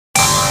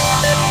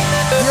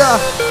Yeah.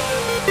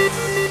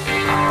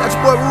 That's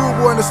your boy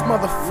Rudeboy in this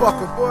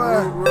motherfucker,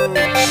 boy.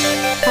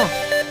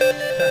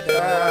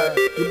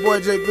 Your boy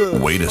jgoods.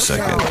 Wait a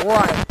second.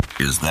 Right.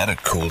 Is that a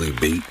Coley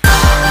beat?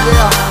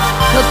 Yeah,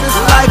 cause this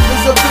life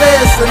is a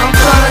blessing. I'm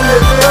trying to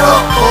live it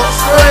up or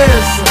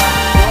stressing.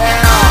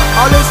 Yeah.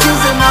 All this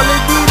using, all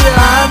this needed,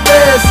 I'm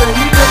embarrassing.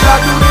 You think I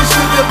do this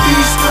shit to be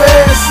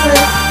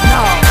stressing?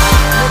 No.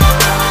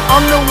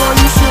 I'm the one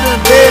you should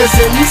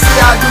invest in. You see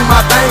I do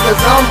my thing cause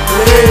I'm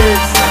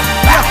blessed.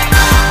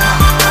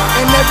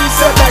 And every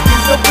setback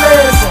is a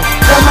blessing.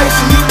 That makes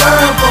sure you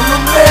learn from the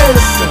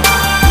lesson,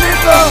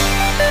 nigga.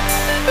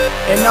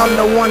 And I'm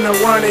the one to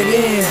run it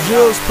in.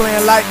 Jules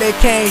playing like they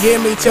can't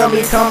hear me, tell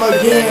me come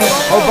again.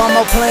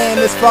 Obama playing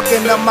is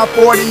fucking up my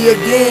 40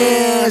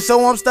 again.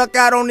 So I'm stuck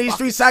out on these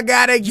streets, I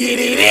gotta get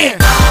it in.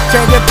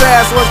 Changing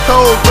passwords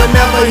cold, but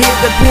never hit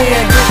the pen.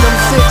 Did them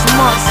 6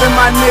 months and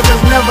my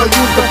niggas never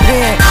used the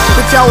pen.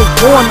 Bitch, I was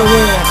born to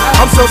win.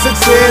 I'm so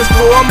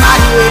successful, I'm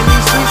out here in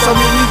these streets, so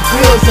many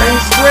bills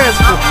ain't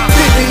stressful.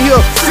 50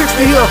 here,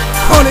 60 here,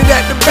 100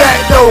 at the back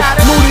though.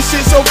 Move this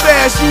shit so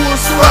fast, you will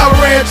swear I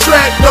ran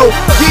track though.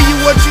 Give you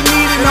what you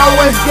need and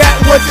always got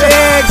what you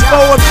asked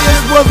for. If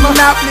this was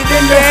Monopoly,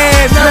 then your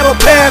ass never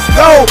pass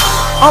go.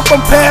 I'm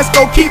from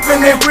Pasco, keeping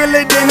it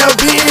realer than a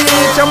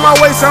bitch. I'm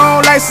always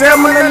on like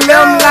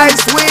 7-Eleven like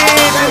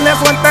Switch. And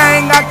that's one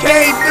thing I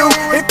can't do,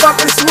 it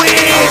fucking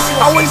switch.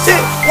 Always hit,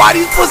 why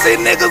these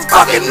pussy niggas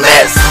fucking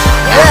miss?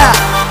 Yeah,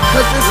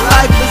 cause this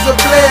life is a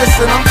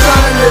blessing. I'm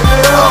trying to live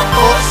it up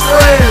or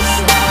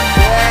stressing.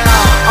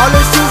 Yeah, all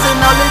this using,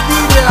 all this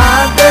needed,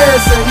 I'm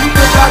embarrassing. You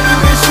think I do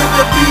this shit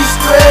to be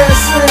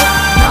stressing?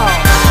 No,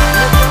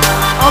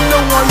 I'm the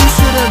one you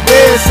should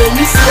invest in.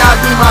 You see I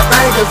do my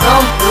thing cause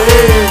I'm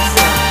blessed.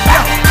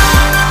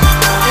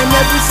 And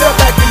every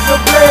setback is a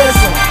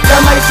blessing.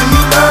 That makes sure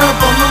you learn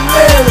from the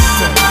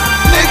lesson.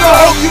 Nigga,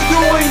 hope you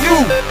doing you,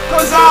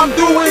 cause I'm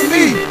doing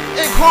me.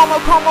 And karma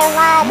come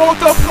around,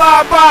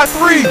 multiply by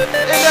 3.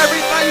 And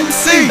everything you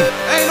see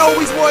ain't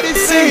always what it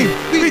seems.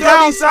 We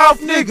down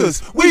south niggas,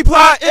 we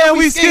plot and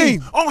we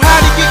scheme on how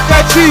to get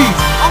that cheese,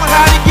 on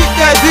how to get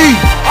that D.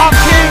 I'm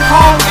King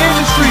Kong in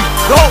the street,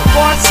 dope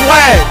boy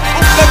swag.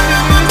 I'm flexing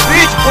in this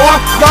bitch, boy,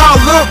 y'all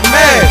look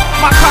mad.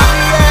 My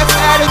cocky ass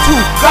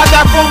attitude, got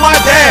that from my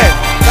dad.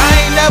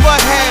 I ain't never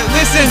had,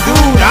 listen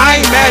dude, I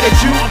ain't mad at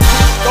you.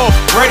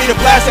 Ready to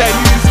blast at you,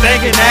 you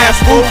stinking ass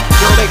fool.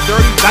 Girl, they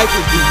dirty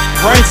diapers do.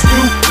 Ranks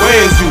you, where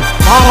is you?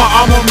 Mama,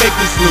 I'ma make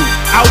this loot.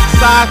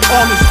 Outside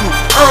on the stoop.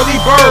 Early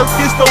bird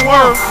gets the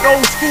word. No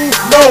school,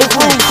 no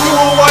room.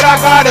 Doing what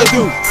I gotta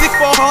do.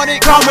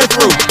 6-400 coming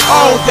through.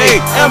 All day,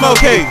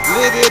 MLK.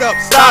 Live it up,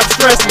 stop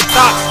stressing,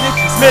 stop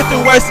snitching. Smith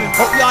 & Wesson.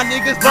 Hope y'all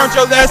niggas learned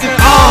your lesson.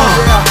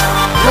 Yeah,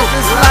 cause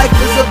this life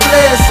is a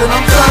blessing.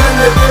 I'm trying to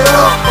live